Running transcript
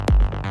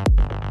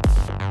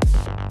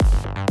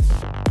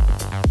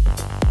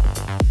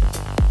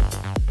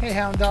Hey,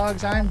 Hound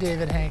Dogs, I'm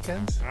David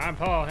Hankins. I'm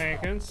Paul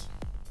Hankins.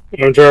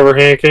 I'm Trevor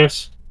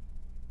Hankins.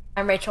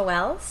 I'm Rachel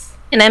Wells.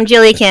 And I'm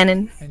Julie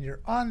Cannon. And you're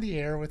on the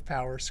air with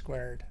Power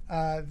Squared.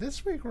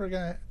 This week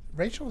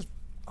Rachel's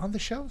on the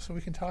show so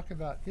we can talk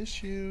about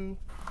issue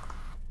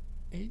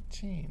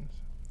 18.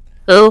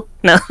 Oh,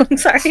 no, I'm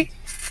sorry.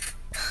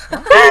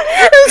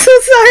 I'm so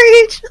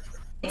sorry.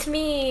 It's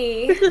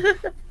me.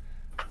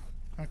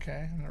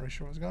 Okay, I'm not really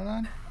sure what's going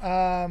on.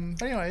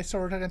 But anyway, so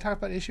we're going to talk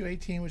about issue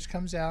 18, which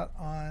comes out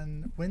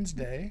on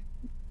Wednesday.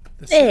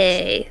 The 6th.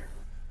 Hey.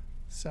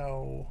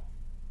 So,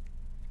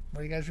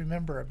 what do you guys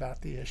remember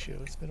about the issue?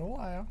 It's been a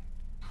while.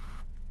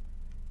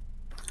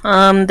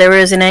 There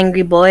was an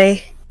angry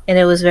boy, and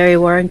it was very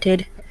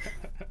warranted.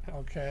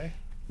 Okay.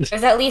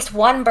 There's at least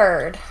one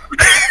bird.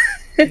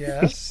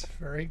 Yes,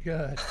 very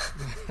good.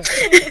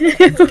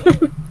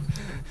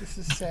 This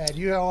is sad.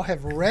 You all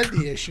have read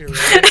the issue,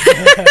 right?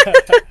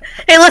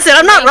 Hey, listen,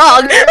 I'm not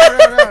wrong.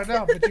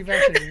 No, but you've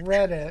actually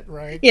read it,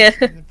 right? Yeah.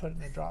 And put it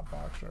in the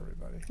Dropbox for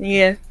everybody.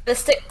 Yeah.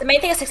 The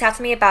main thing that sticks out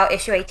to me about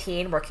issue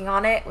 18, working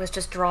on it, was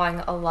just drawing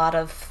a lot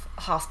of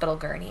hospital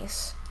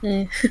gurneys.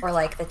 Or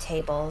like the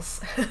tables.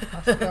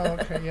 Oh,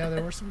 okay. Yeah,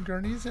 there were some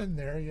gurneys in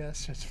there.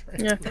 Yes, that's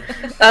very Cool.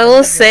 I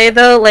will say,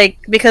 though, like,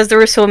 because there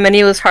were so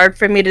many, it was hard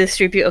for me to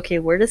distribute, okay,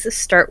 where does this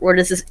start? Where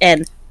does this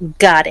end?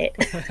 Got it.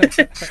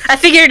 I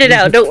figured it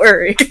out. Don't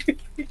worry.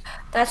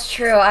 That's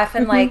true. I've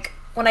been like,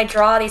 when I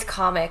draw these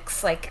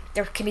comics, like,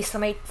 there can be so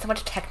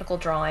much technical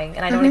drawing,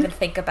 and I don't even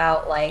think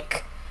about,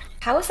 like,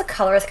 how is the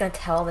colorist going to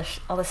tell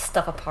all this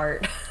stuff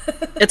apart?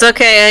 It's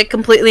okay. I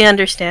completely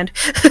understand.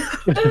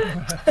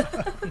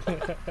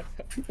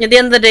 At the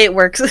end of the day, it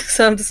works.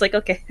 So I'm just like,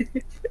 okay.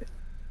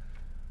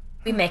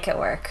 We make it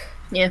work.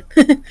 Yeah.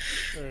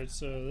 Alright,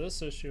 so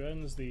this issue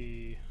ends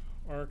the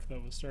arc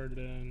that was started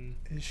in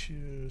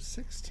issue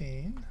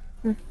 16,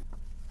 which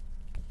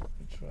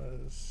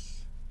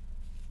was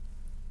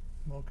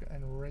Mocha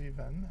and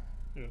Raven.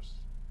 Yes.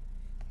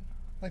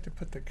 I'd like to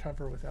put the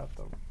cover without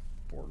the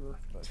border,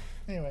 but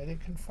anyway, they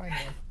couldn't find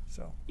one,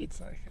 so it's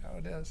like how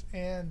it is.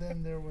 And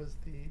then there was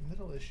the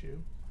middle issue,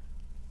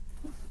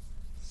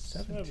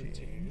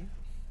 17,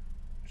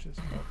 which is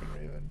Mocha and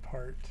Raven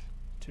Part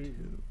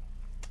 2.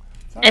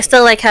 I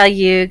still like how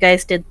you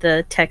guys did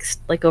the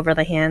text like over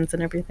the hands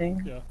and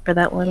everying for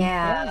that one.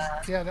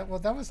 Yeah.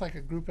 That was like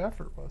a group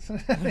effort,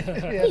 wasn't it? We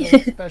had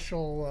a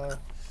special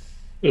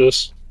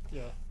Yes.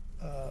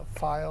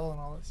 file and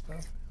all that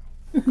stuff.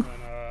 And,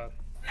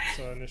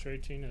 so issue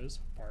 18 is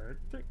part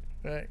 3.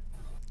 Right.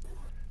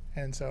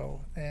 And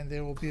they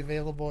will be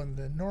available in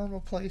the normal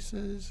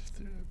places,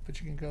 but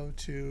you can go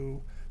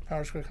to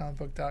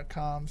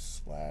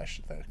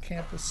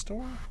powersquarecomicbook.com/the-campus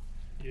store.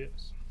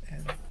 Yes.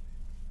 And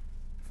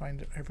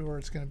find everywhere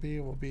it's going to be.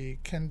 It will be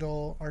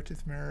Kindle,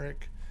 Artith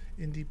Merrick,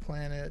 Indie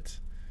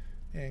Planet,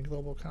 and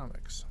Global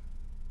Comics.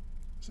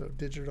 So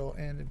digital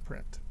and in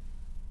print.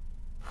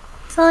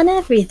 It's on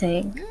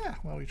everything. Yeah,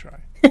 well, we try.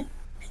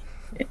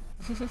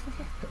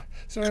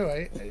 So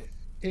anyway,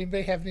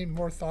 anybody have any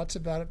more thoughts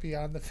about it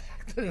beyond the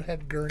fact that it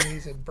had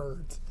gurneys and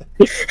birds?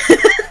 And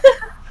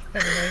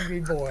an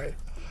angry boy.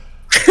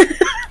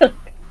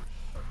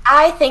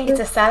 I think it's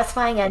a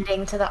satisfying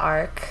ending to the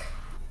arc.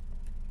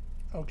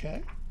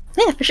 Okay.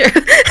 Yeah, for sure.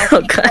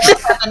 Oh gosh.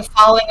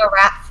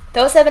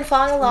 Those have been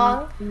following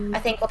along, I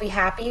think will be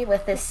happy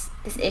with this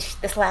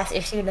last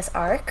issue in this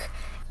arc.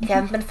 If you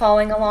haven't been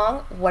following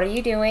along, what are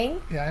you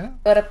doing? Yeah, I know.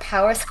 Go to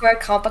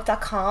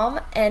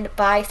powersquarecomicbook.com and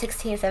buy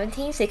 16 and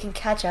 17 so you can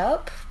catch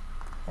up.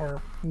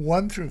 Or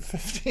 1 through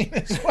 15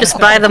 as well. Just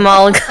buy them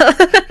all and go.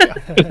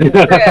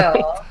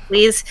 True.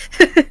 Please.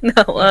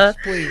 No. Yes,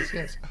 please,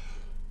 yes.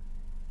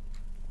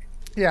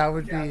 Yeah, it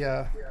would be,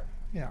 yeah.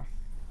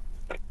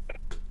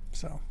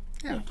 So,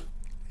 yeah,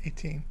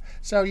 18.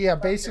 So, yeah,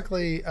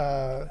 basically,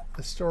 the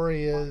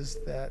story is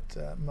that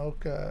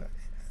Mocha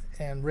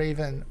and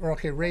Raven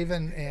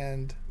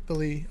and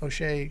Billy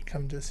O'Shea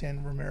come to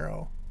San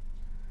Romero.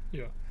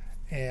 Yeah.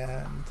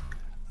 And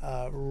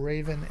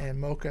Raven and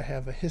Mocha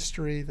have a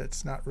history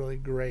that's not really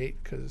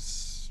great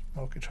because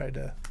Mocha tried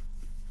to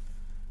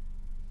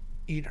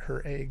eat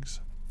her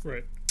eggs.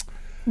 Right.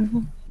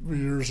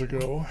 Years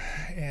ago,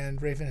 and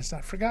Raven has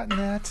not forgotten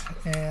that,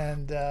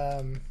 and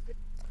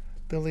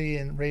Billy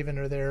and Raven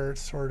are there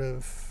sort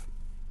of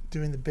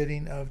doing the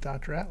bidding of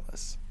Dr.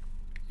 Atlas.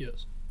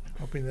 Yes.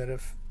 Hoping that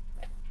if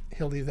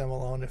he'll leave them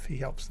alone if he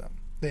helps them.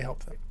 They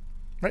help them.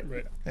 Right?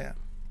 Right. Yeah.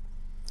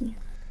 And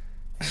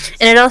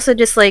it also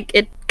just like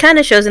it kind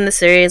of shows in the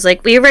series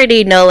like we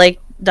already know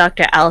like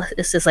Dr.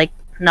 Alice is like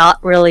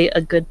not really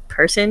a good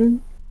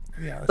person.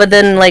 Yeah, but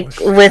then like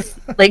with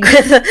Really.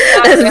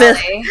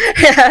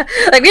 yeah,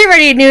 like we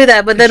already knew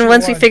that, but then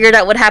once we figured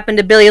out what happened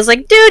to Billy, it was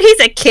like, dude,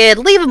 he's a kid,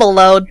 leave him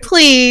alone,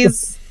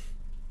 please.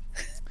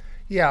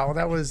 Yeah, well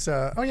that was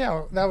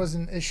that was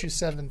in issue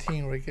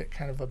 17 where we get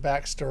kind of a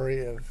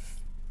backstory of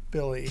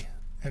Billy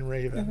and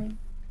Raven.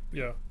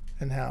 Yeah.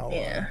 And how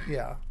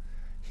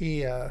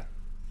he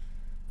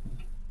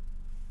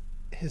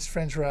his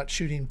friends were out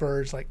shooting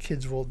birds like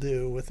kids will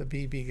do with a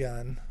BB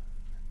gun.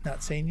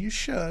 Not saying you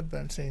should, but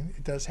I'm saying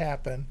it does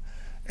happen.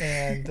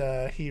 and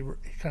he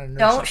kind of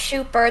Don't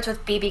shoot birds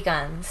with BB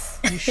guns.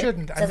 You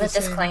shouldn't. I'm As a just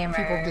saying disclaimer.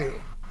 people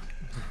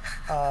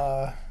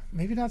do.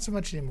 Maybe not so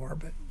much anymore,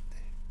 but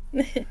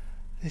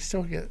they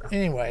still get.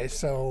 Anyway,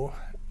 so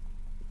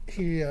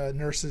he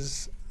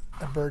nurses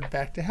a bird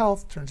back to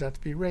health. Turns out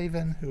to be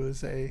Raven, who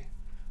is a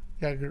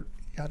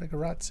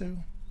Yatagarasu.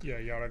 Yeah,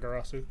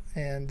 Yatagarasu.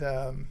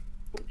 And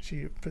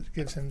she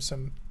gives him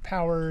some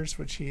powers,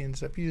 which he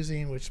ends up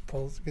using, which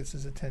gets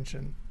his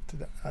attention to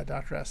the,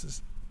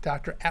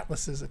 Dr.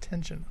 Atlas's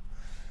attention.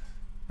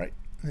 Right?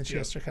 And then she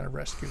has to kind of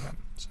rescue him.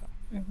 So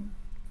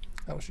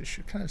that was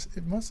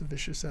most of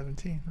issue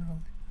 17, really.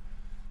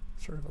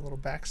 Sort of a little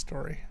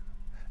backstory.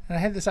 And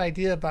I had this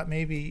idea about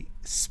maybe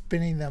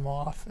spinning them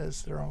off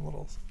as their own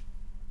little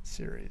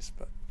series,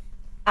 but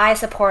I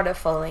support it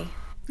fully.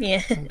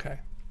 Yeah. okay.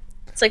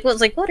 It's like,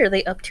 what are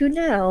they up to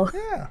now?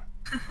 Yeah.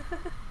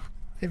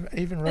 I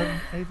even wrote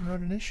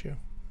an issue.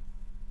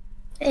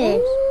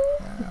 Hey.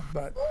 Yeah,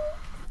 but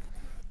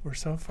we're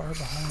so far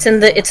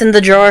behind. It's in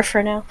the drawer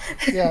for now.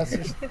 Yeah,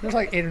 there's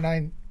like 8 or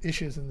 9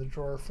 issues in the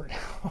drawer for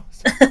now.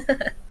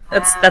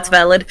 That's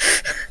valid.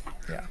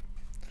 Yeah.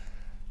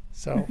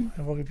 So,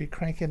 and we'll be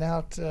cranking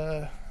out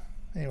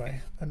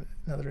anyway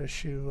another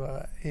issue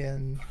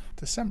in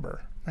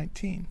December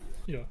 19.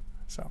 Yeah.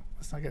 So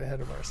let's not get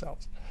ahead of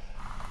ourselves.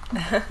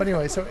 But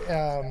anyway, so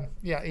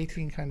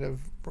 18 kind of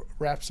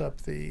wraps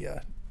up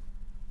the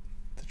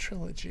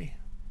trilogy.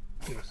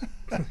 Yes.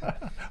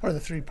 Or the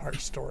 3-part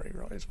story,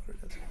 really, is what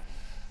it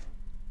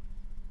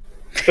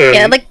is.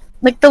 Yeah,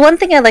 like the one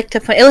thing I like to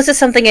point, it was just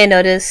something I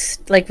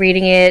noticed, like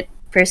reading it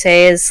per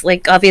se, is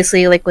like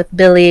obviously like with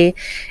Billy,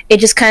 it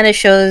just kind of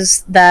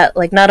shows that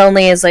like not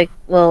only is like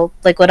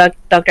like what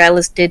Dr.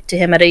 Atlas did to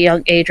him at a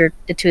young age or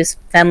did to his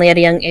family at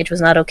a young age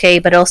was not okay,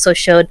 but it also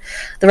showed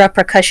the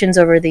repercussions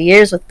over the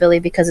years with Billy,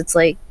 because it's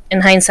like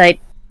in hindsight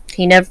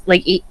he never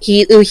like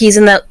he was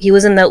in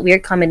that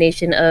weird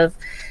combination of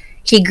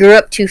he grew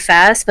up too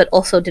fast but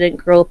also didn't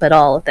grow up at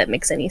all, if that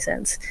makes any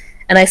sense.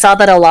 And I saw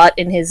that a lot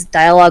in his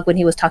dialogue when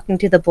he was talking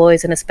to the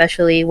boys, and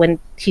especially when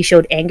he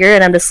showed anger,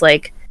 and I'm just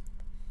like,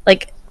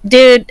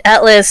 dude,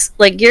 Atlas,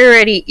 like you're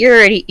already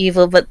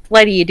evil, but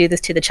why do you do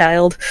this to the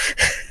child?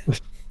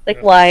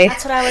 Like, why?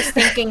 That's what I was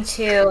thinking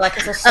too. Like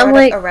it's a sort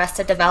of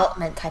Arrested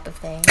Development type of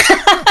thing.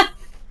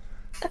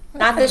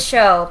 Not this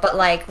show, but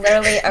like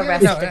literally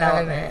Arrested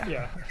Development.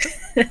 Yeah.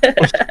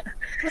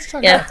 Let's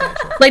talk Yeah. about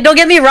that. Like, don't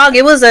get me wrong,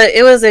 it was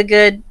a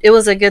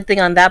good thing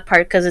on that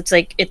part, because it's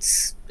like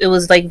it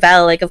was like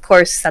valid. Like, of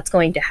course that's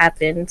going to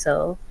happen.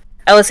 So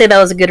I would say that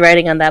was a good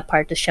writing on that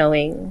part, to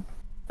showing,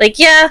 like,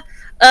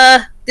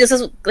 this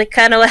is like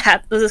kind of what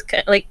happens. This is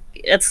like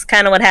it's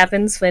kind of what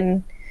happens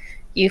when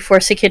you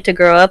force a kid to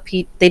grow up.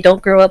 They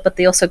don't grow up, but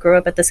they also grow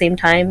up at the same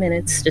time, and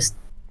it's just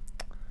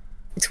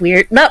it's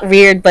weird. Not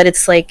weird, but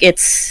it's like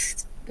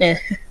it's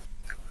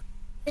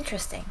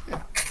Interesting.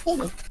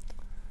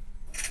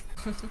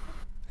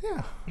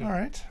 Yeah. All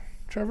right.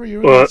 Trevor, you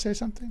were going to say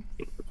something?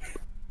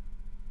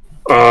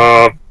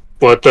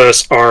 With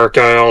this arc,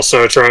 I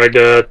also tried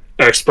to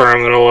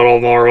experiment a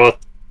little more with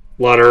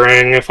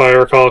lettering, if I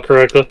recall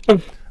correctly.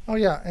 Oh,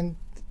 yeah. And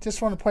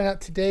just want to point out,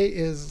 today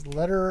is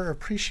Letter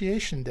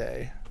Appreciation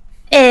Day.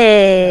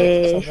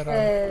 hey.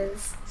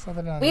 Saw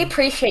that on We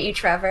appreciate you,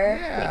 Trevor.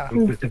 Yeah.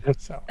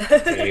 So,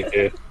 Thank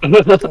you.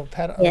 virtual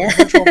pat Yeah.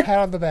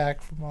 on the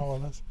back from all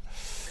of us.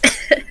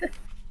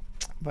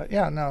 But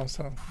yeah, no.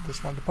 So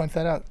just wanted to point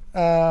that out.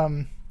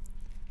 I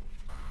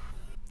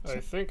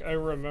think I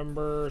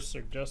remember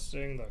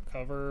suggesting the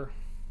cover.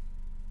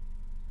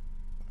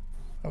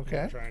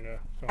 Okay. Trying to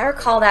I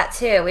recall that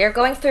too. We were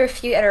going through a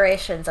few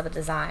iterations of a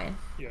design.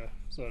 Yeah,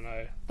 so then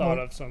I thought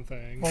of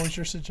something. What was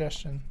your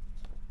suggestion?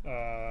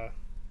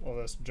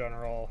 This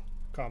general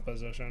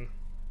composition,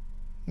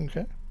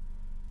 Okay.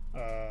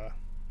 or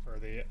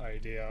the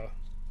idea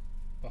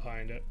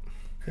behind it.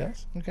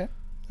 Yes. Okay.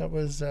 That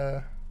was,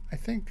 I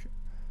think,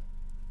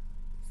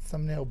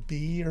 thumbnail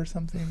B or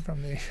something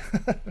from the.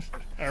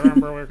 I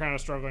remember we were kind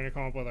of struggling to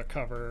come up with a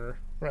cover,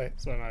 Right.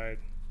 so then I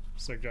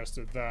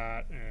suggested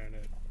that, and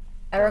it.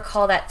 I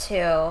recall that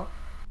too.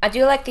 I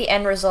do like the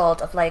end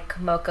result of like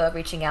Mocha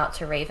reaching out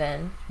to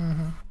Raven.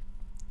 Mm-hmm.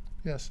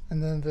 Yes,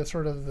 and then the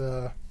sort of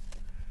the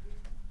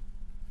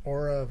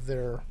aura of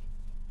their,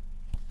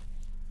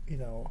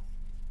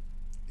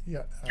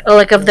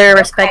 Like of their Yokai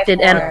respected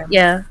and form.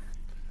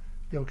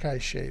 yokai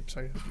shapes,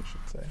 I guess we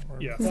should say.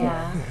 Or Yeah.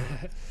 Yeah.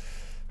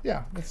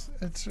 Yeah, it's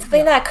The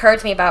thing that occurred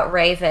to me about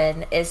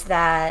Raven is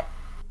that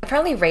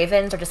apparently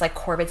ravens, or just like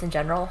corvids in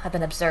general, have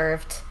been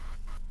observed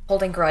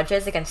holding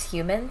grudges against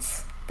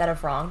humans that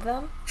have wronged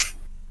them.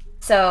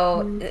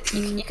 So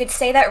you could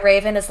say that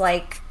Raven is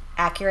like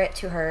accurate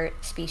to her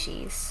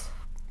species.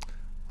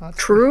 That's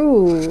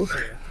true.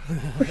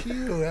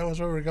 Phew, that was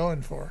what we were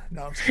going for.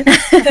 No, I'm just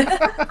kidding.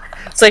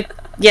 It's like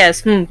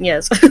yes,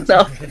 yes.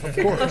 No. Of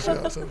course,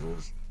 yes, it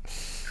was.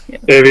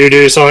 If you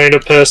do something to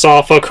piss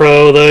off a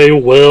crow, they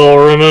will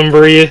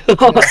remember you.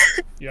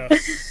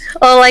 Yes.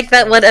 Oh, like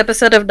that one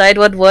episode of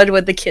 911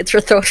 when the kids were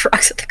throwing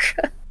rocks at the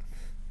crow.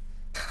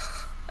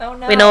 Oh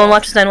no. Wait, no one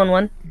watches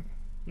 911?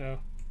 No.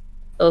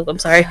 Oh, I'm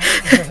sorry.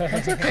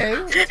 That's okay.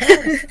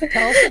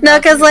 Tell us No,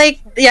 about because it.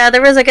 like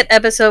there was like an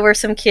episode where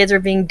some kids were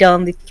being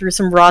dumb. They threw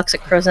some rocks at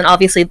crows, and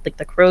obviously like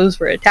the crows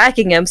were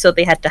attacking them, so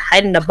they had to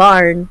hide in a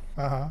barn.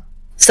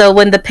 So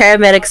when the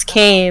paramedics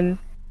came,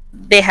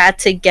 they had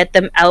to get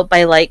them out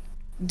by like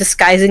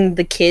disguising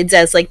the kids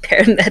as like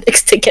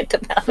paramedics to get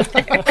them out of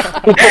there.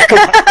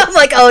 I'm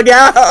like, oh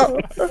no!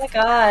 Oh my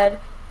god.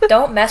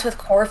 Don't mess with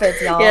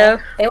corvids, y'all. Yeah.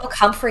 They will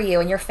come for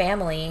you and your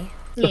family.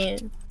 Yeah.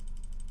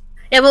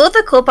 Yeah, but what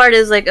the cool part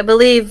is, like, I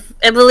believe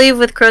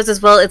with crows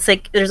as well, it's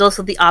like there's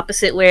also the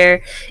opposite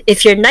where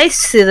if you're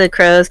nice to the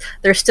crows,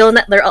 they're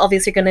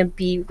obviously going to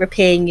be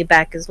repaying you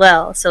back as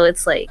well. So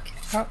it's like,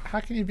 how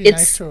can you be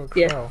nice to a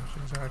crow? Yeah.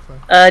 Exactly.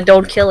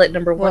 Don't kill it.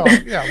 Number one.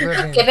 Well, yeah,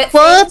 I mean, Give it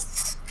Well,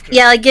 things.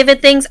 yeah, like give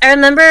it things. I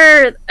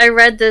remember I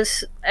read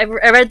this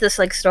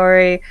like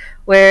story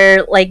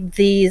where like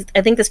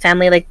I think this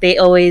family, like they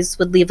always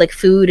would leave like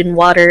food and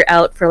water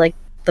out for like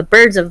the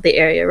birds of the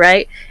area,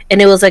 right? And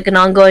it was like an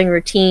ongoing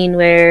routine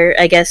where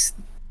I guess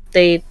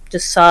they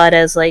just saw it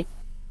as like,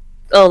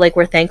 oh, like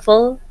we're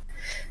thankful.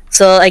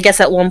 So I guess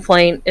at one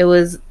point it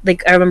was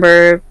like, I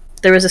remember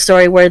there was a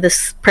story where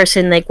this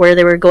person, like where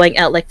they were going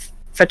out like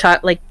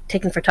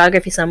taking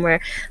photography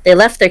somewhere, they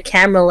left their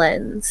camera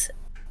lens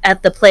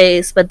at the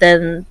place, but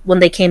then when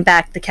they came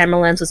back, the camera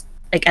lens was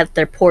like at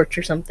their porch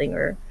or something,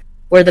 or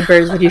where the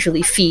birds would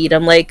usually feed.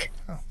 I'm like,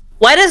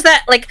 why does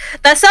that, like,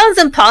 that sounds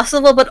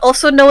impossible, but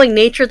also knowing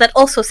nature, that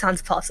also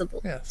sounds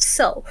possible. Yes.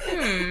 So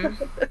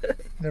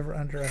Never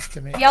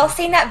underestimate. Y'all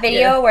seen that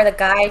video where the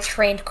guy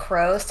trained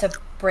crows to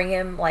bring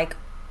him like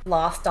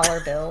lost dollar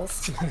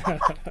bills?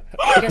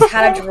 He just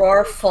had a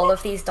drawer full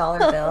of these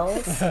dollar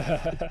bills.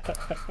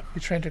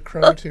 You trained a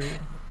crow to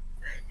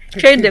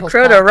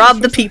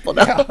rob the people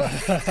now. Yeah.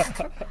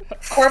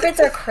 Corvids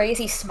are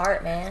crazy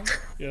smart, man.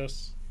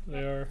 Yes, they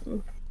are.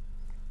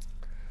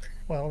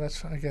 Well,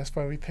 that's, I guess,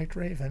 why we picked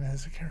Raven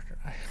as a character.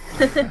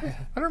 I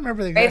don't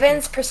remember the exact.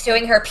 Raven's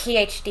pursuing her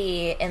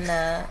PhD in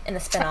the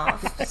spinoff.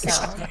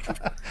 So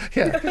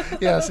Yeah,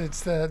 yes,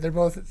 it's they're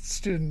both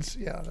students.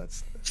 Yeah,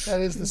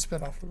 that is the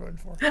spinoff we're going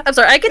for. I'm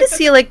sorry, I could just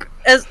see, like,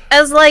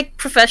 as like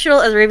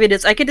professional as Raven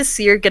is, I could just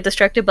see her get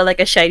distracted by like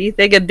a shiny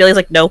thing, and Billy's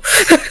like, no.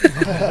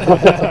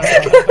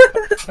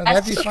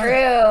 That'd be funny.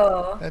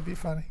 true. That'd be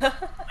funny.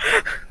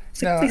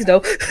 No, please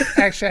no.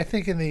 Actually, I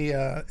think in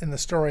the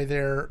story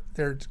they're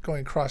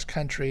going cross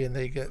country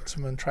and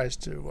someone tries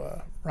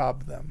to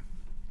rob them,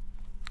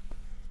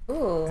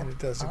 Ooh. and it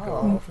doesn't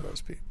go well for those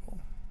people.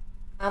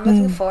 I'm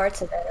looking forward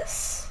to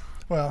this.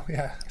 Well,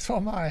 yeah, so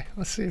am I.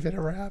 Let's see if it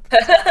ever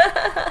happens.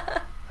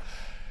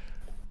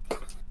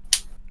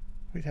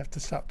 We'd have to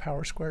stop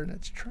Power Square in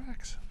its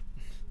tracks.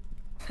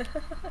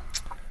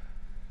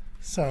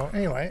 So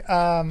anyway,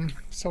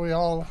 so we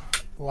all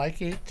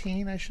like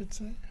 18, I should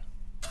say.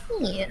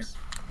 Yeah.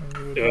 And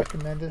you would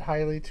recommend it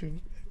highly to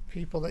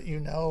people that you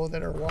know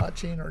that are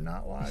watching or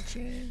not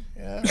watching.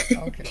 Yeah.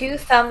 Okay. 2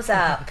 thumbs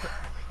up.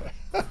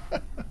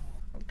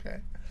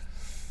 Okay.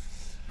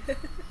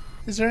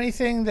 Is there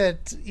anything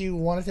that you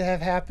wanted to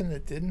have happen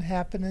that didn't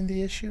happen in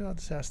the issue? I'll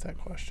just ask that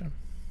question.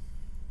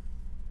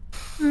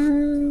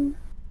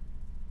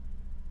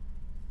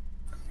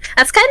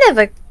 That's kind of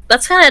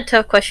a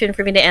tough question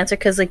for me to answer,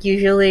 because like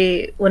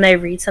usually when I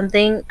read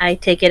something, I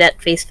take it at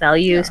face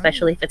value,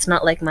 especially if it's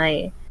not like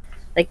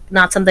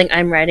not something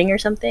I'm writing or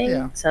something.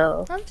 Yeah.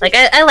 So like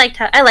I liked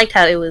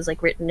how it was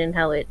like written and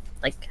how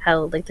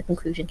the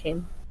conclusion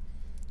came.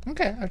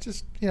 Okay, I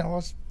just I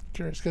was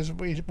curious because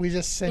we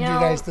just send you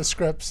guys the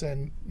scripts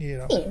and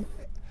Yeah.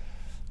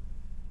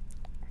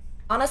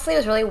 Honestly, it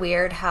was really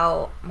weird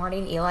how Marty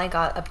and Eli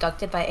got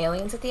abducted by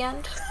aliens at the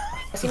end.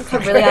 It seemed to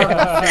really out of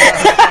left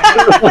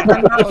field.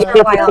 I'm not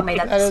sure why I made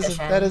that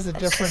decision. That is a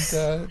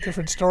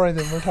different story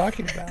than we're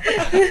talking about.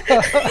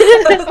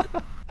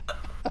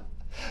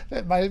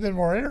 That might have been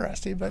more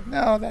interesting, but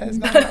no, that is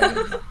not.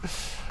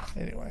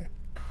 Anyway,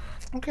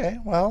 okay.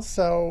 Well,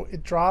 so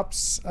it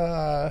drops.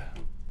 All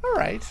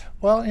right.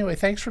 Well, anyway,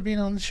 thanks for being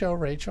on the show,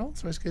 Rachel.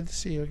 It's always good to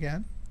see you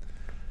again.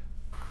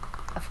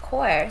 Of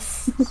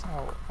course.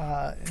 So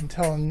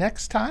until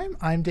next time,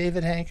 I'm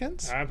David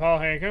Hankins. I'm Paul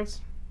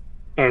Hankins.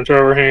 I'm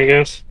Trevor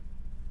Hankins.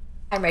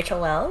 I'm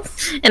Rachel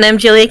Wells. And I'm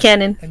Julia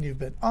Cannon. And you've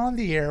been on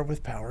the air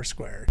with Power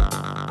Squared.